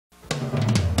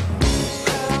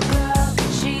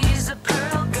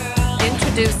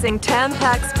Introducing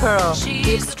Tampax Pearl,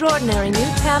 the extraordinary new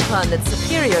tampon that's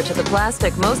superior to the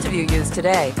plastic most of you use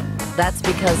today. That's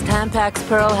because Tampax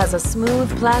Pearl has a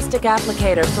smooth plastic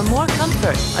applicator for more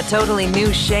comfort, a totally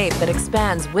new shape that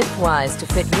expands widthwise to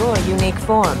fit your unique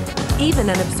form, even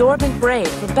an absorbent braid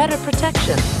for better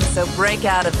protection. So break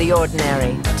out of the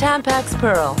ordinary. Tampax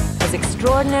Pearl, as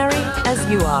extraordinary as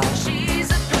you are.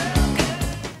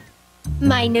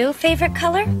 My new favorite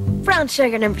color? Brown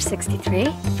sugar number 63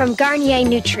 from Garnier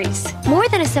Nutrice. More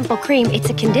than a simple cream, it's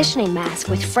a conditioning mask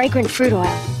with fragrant fruit oil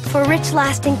for rich,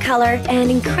 lasting color and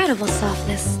incredible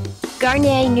softness.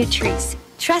 Garnier Nutrice.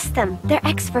 Trust them, they're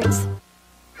experts.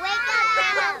 Wake up,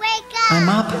 Grandma, wake up! I'm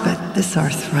up, but this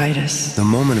arthritis. The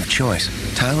moment of choice.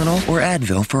 Tylenol or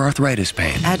Advil for arthritis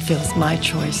pain. Advil's my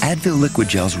choice. Advil liquid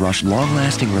gels rush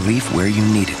long-lasting relief where you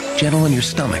need it. Gentle on your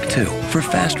stomach, too. For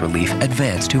fast relief,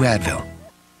 advance to Advil.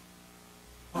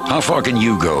 How far can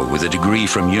you go with a degree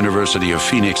from University of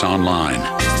Phoenix Online?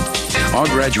 Our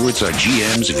graduates are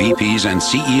GMs, VPs, and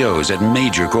CEOs at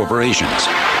major corporations.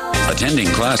 Attending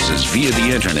classes via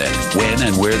the internet, when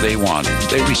and where they want,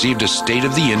 they received a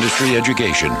state-of-the-industry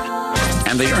education.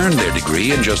 And they earned their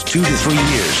degree in just 2 to 3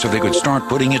 years so they could start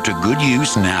putting it to good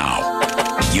use now.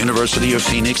 University of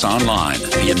Phoenix Online,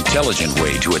 the intelligent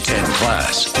way to attend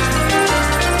class.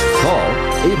 Call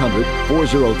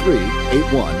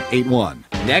 800-403-8181.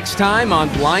 Next time on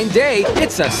Blind Date,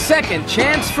 it's a second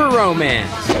chance for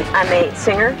romance. I'm a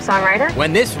singer, songwriter.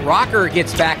 When this rocker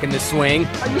gets back in the swing,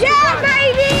 Yeah,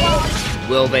 baby!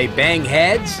 will they bang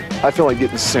heads? I feel like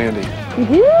getting sandy.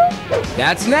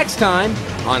 That's next time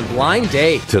on Blind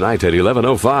Date. Tonight at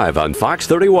 11:05 on Fox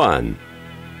 31.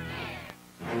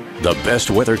 The best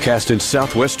weathercast in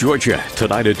Southwest Georgia.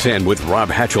 Tonight at 10 with Rob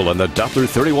Hatchell and the Doppler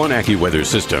 31 AccuWeather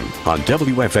System on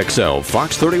WFXL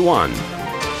Fox 31.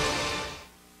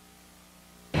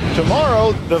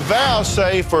 Tomorrow, the vows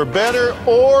say for better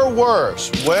or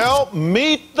worse. Well,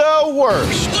 meet the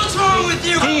worst. What's wrong with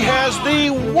you? He has the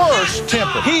worst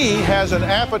temper. He has an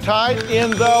appetite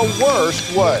in the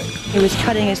worst way. He was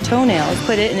cutting his toenails,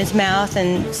 put it in his mouth,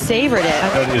 and savored it.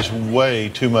 That is way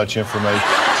too much information.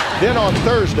 Then on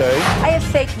Thursday... I have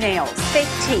fake nails, fake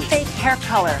teeth, fake hair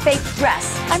color, fake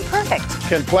dress. I'm perfect.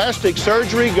 Can plastic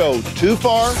surgery go too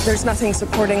far? There's nothing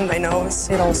supporting my nose.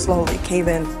 It'll slowly cave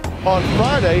in. On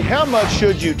Friday, how much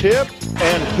should you tip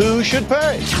and who should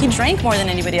pay? He drank more than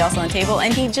anybody else on the table,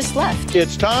 and he just left.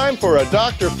 It's time for a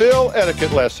Dr. Phil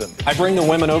etiquette lesson. I bring the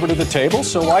women over to the table,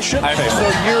 so why shouldn't I pay? So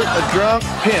you're a drunk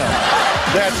pimp.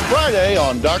 That's Friday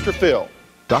on Dr. Phil.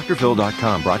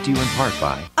 DrPhil.com, brought to you in part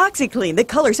by OxyClean, the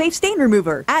color-safe stain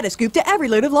remover. Add a scoop to every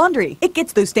load of laundry. It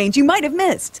gets those stains you might have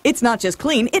missed. It's not just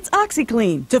clean, it's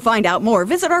OxyClean. To find out more,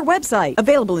 visit our website.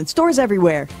 Available in stores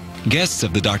everywhere. Guests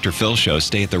of the Dr. Phil Show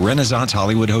stay at the Renaissance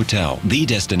Hollywood Hotel, the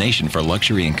destination for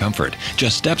luxury and comfort,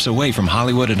 just steps away from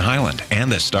Hollywood and Highland and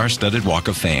the star-studded Walk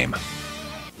of Fame.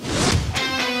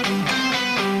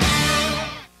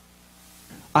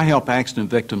 I help accident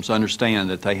victims understand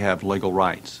that they have legal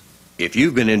rights. If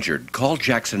you've been injured, call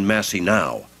Jackson Massey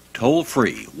now. Toll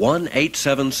free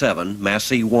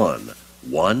 1-877-MASSEY-1.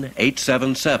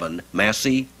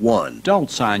 1-877-MASSEY-1. Don't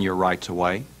sign your rights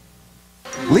away.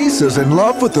 Lisa's in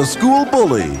love with the school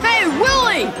bully. Hey,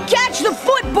 Willie! Catch the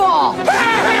football!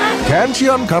 Can she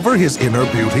uncover his inner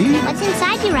beauty? What's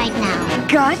inside you right now?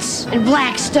 Guts and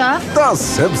black stuff. The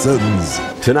Simpsons.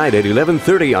 Tonight at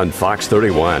 11:30 on Fox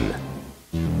 31.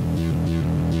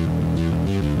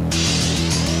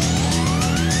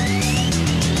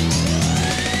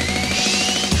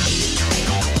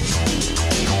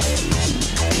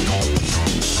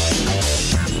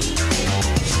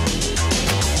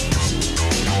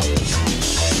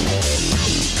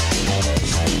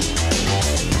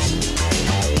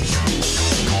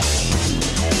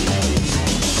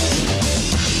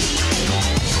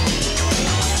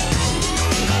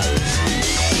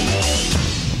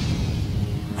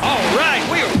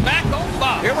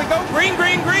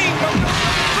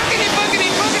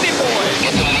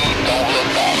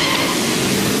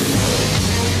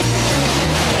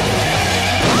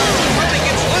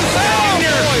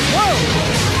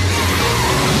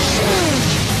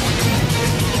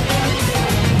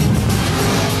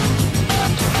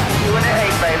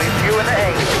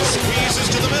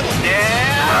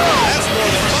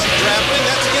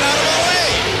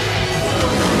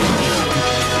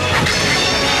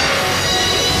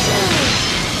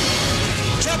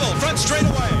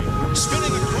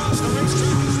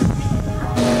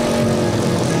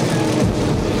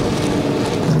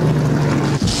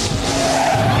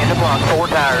 Four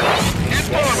tires.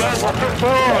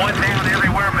 One down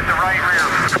everywhere but the right rear.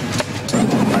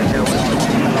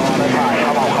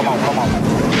 Come on.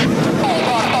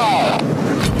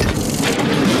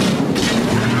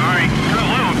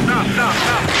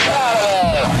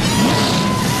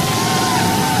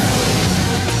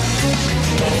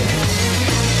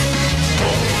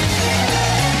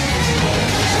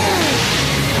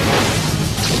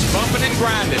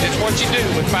 what you do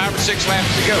with 5 or 6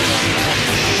 laps to go. 1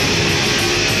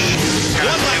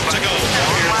 lap to go.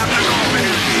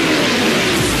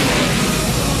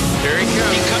 Here he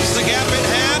comes. He cuts the gap in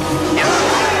half.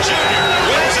 Junior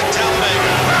wins at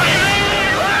Talladega.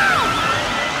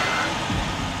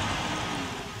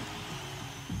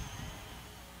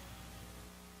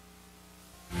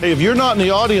 Hey, if you're not in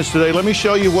the audience today, let me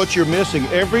show you what you're missing.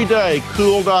 Every day,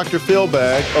 cool Dr. Phil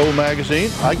bag, O Magazine.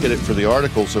 I get it for the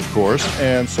articles, of course,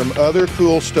 and some other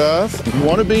cool stuff. If you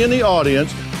want to be in the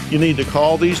audience, you need to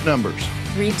call these numbers.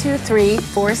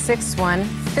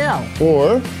 323-461-PHIL.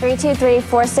 Or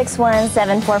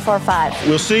 323-461-7445.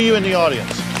 we'll see you in the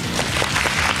audience.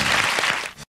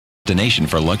 Destination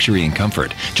for luxury and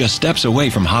comfort, just steps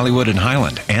away from Hollywood and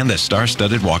Highland and the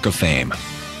star-studded Walk of Fame.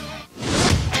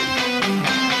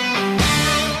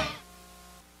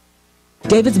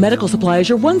 David's Medical Supply is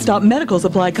your one-stop medical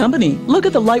supply company. Look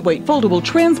at the lightweight, foldable,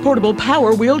 transportable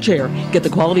power wheelchair. Get the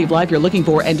quality of life you're looking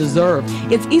for and deserve.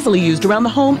 It's easily used around the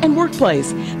home and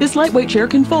workplace. This lightweight chair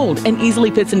can fold and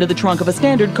easily fits into the trunk of a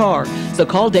standard car. So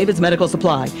call David's Medical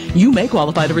Supply. You may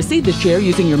qualify to receive this chair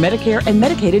using your Medicare and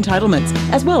Medicaid entitlements,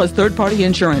 as well as third-party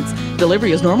insurance.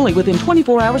 Delivery is normally within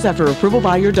 24 hours after approval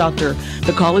by your doctor.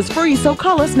 The call is free, so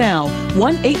call us now.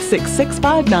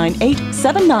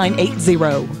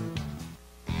 1-866-598-7980.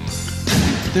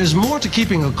 There's more to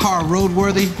keeping a car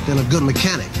roadworthy than a good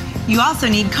mechanic. You also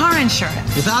need car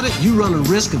insurance. Without it, you run a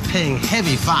risk of paying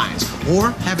heavy fines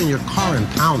or having your car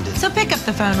impounded. So pick up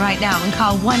the phone right now and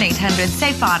call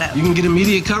 1-800-SAFE-AUTO. You can get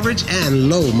immediate coverage and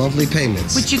low monthly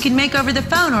payments, which you can make over the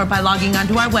phone or by logging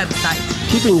onto our website.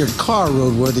 Keeping your car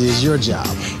roadworthy is your job.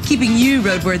 Keeping you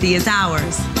roadworthy is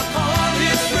ours.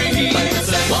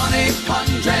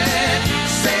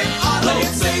 1-800-SAFE-AUTO.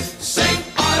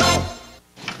 SAFE-AUTO.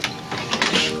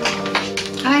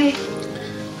 Hi.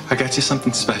 I got you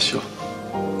something special.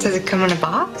 Does it come in a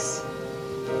box?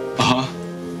 Uh-huh.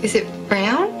 Is it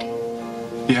round?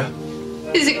 Yeah.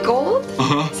 Is it gold?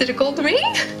 Uh-huh. Is it a gold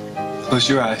ring? Close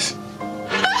your eyes.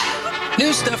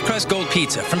 New stuffed crust gold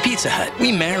pizza from Pizza Hut.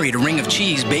 We married a ring of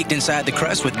cheese baked inside the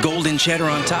crust with golden cheddar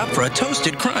on top for a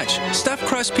toasted crunch. Stuffed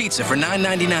crust pizza for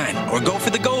 $9.99 or go for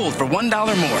the gold for $1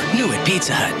 more. New at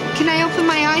Pizza Hut. Can I open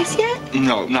my eyes yet?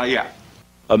 No, not yet.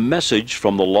 A message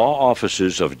from the law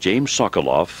offices of James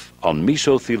Sokoloff on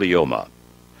mesothelioma.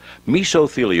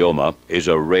 Mesothelioma is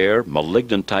a rare,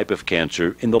 malignant type of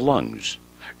cancer in the lungs,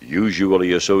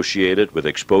 usually associated with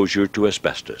exposure to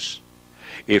asbestos.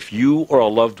 If you or a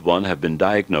loved one have been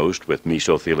diagnosed with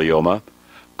mesothelioma,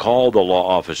 call the law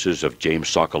offices of James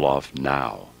Sokoloff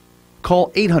now. Call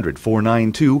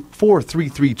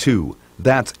 800-492-4332.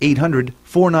 That's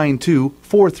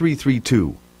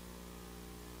 800-492-4332.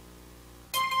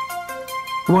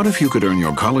 What if you could earn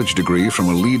your college degree from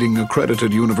a leading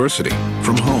accredited university,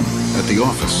 from home, at the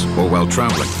office, or while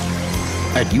traveling?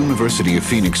 At University of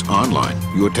Phoenix Online,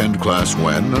 you attend class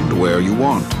when and where you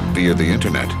want via the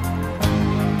internet.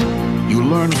 You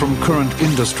learn from current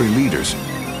industry leaders,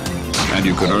 and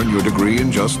you can earn your degree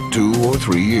in just 2 or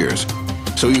 3 years,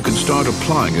 so you can start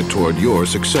applying it toward your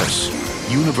success.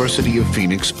 University of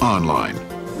Phoenix Online.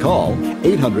 Call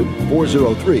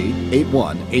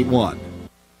 800-403-8181.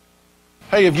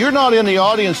 Hey, if you're not in the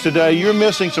audience today, you're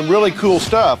missing some really cool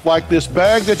stuff, like this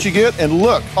bag that you get. And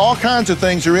look, all kinds of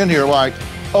things are in here, like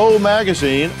O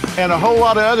Magazine and a whole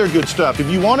lot of other good stuff. If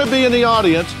you want to be in the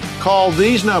audience, call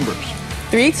these numbers.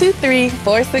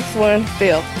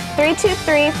 323-461-PHIL.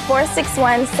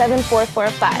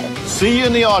 323-461-7445. See you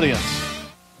in the audience.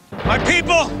 My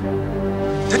people,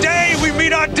 today we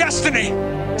meet our destiny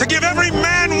to give every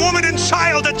man, woman, and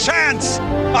child a chance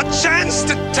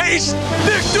to taste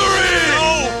victory!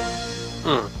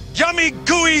 Yummy,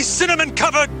 gooey,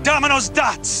 cinnamon-covered Domino's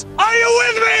Dots. Are you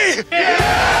with me?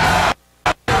 Yeah!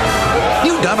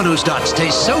 New Domino's Dots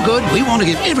taste so good, we want to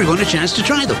give everyone a chance to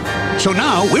try them. So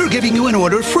now, we're giving you an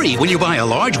order free when you buy a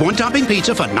large one-topping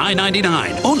pizza for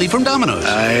 $9.99, only from Domino's.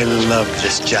 I love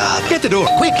this job. Get the door,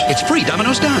 quick, it's free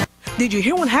Domino's Dots. Did you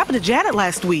hear what happened to Janet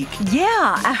last week?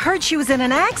 Yeah, I heard she was in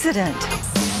an accident.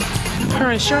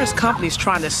 Her insurance company's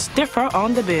trying to stiff her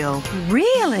on the bill.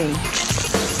 Really?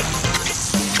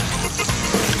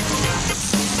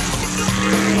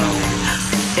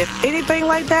 If anything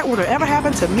like that would have ever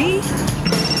happened to me...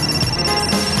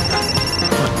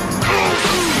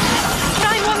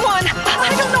 911!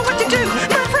 I don't know what to do!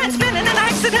 My friend's been in an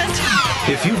accident!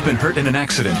 If you've been hurt in an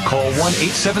accident, call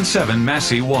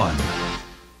 1-877-MASSY-1.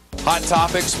 Hot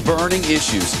topics, burning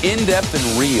issues, in-depth and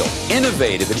real,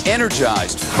 innovative and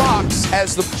energized. Fox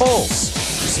has the pulse.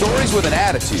 Stories with an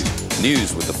attitude,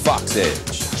 news with the Fox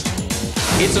edge.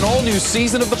 It's an all-new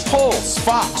season of The Pulse,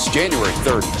 Fox, January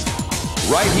 30th.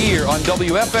 right here on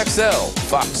WFXL,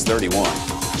 Fox 31.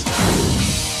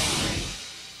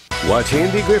 Watch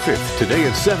Andy Griffith today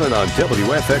at 7 on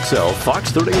WFXL,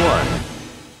 Fox 31.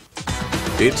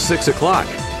 It's 6 o'clock.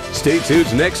 Stay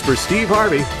tuned next for Steve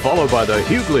Harvey, followed by the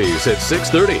Hughleys at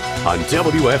 6:30 on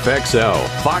WFXL,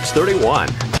 Fox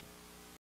 31.